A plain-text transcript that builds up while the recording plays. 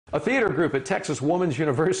A theater group at Texas Women's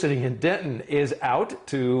University in Denton is out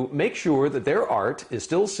to make sure that their art is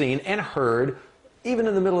still seen and heard even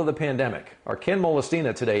in the middle of the pandemic. Our Ken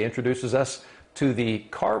Molestina today introduces us to the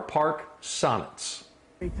Car Park Sonnets.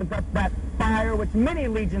 To put that fire which many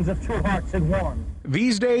legions of true hearts had warmed.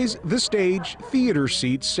 These days, the stage, theater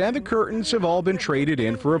seats, and the curtains have all been traded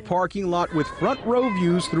in for a parking lot with front row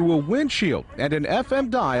views through a windshield and an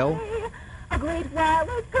FM dial A great while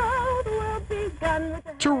ago, the world begun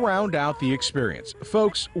with to round out the experience.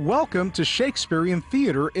 Folks, welcome to Shakespearean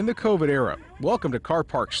theater in the COVID era. Welcome to Car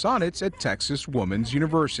Park Sonnets at Texas Women's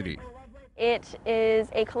University. It is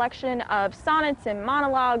a collection of sonnets and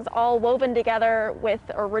monologues all woven together with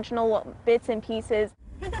original bits and pieces.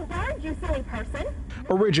 He's a bird, you silly person.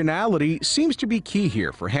 Originality seems to be key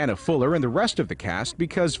here for Hannah Fuller and the rest of the cast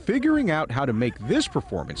because figuring out how to make this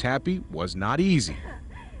performance happy was not easy.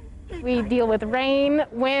 We deal with rain,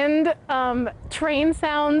 wind, train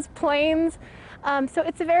sounds, planes. So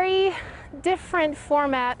it's a very different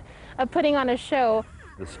format of putting on a show.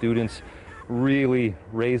 The students really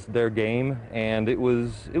raised their game, and it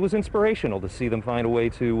was inspirational to see them find a way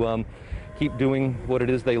to keep doing what it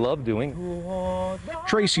is they love doing.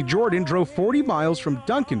 Tracy Jordan drove 40 miles from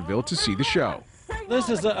Duncanville to see the show. This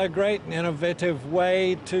is a great and innovative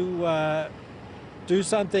way to do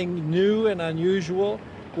something new and unusual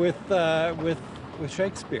with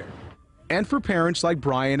Shakespeare. And for parents like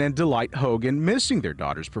Brian and Delight Hogan, missing their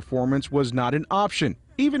daughter's performance was not an option,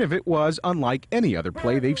 even if it was unlike any other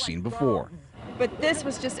play they've seen before. But this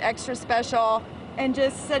was just extra special and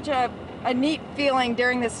just such a neat feeling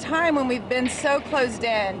during this time when we've been so closed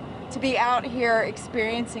in to be out here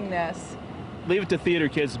experiencing this. Leave it to theater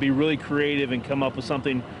kids to be really creative and come up with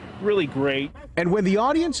something really great. And when the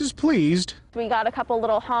audience is pleased, We got a couple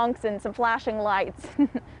little honks and some flashing lights.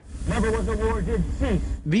 Never was a war did cease.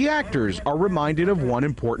 the actors are reminded of one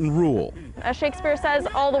important rule, As Shakespeare says,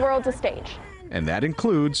 all the world's a stage. and that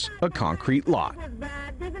includes a concrete lot.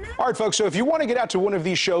 All right, folks, so if you want to get out to one of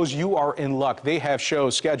these shows, you are in luck. They have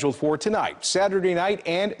shows scheduled for tonight, Saturday night,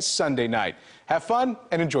 and Sunday night. Have fun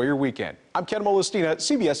and enjoy your weekend. I'm Ken Molestina,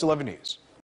 CBS 11 News.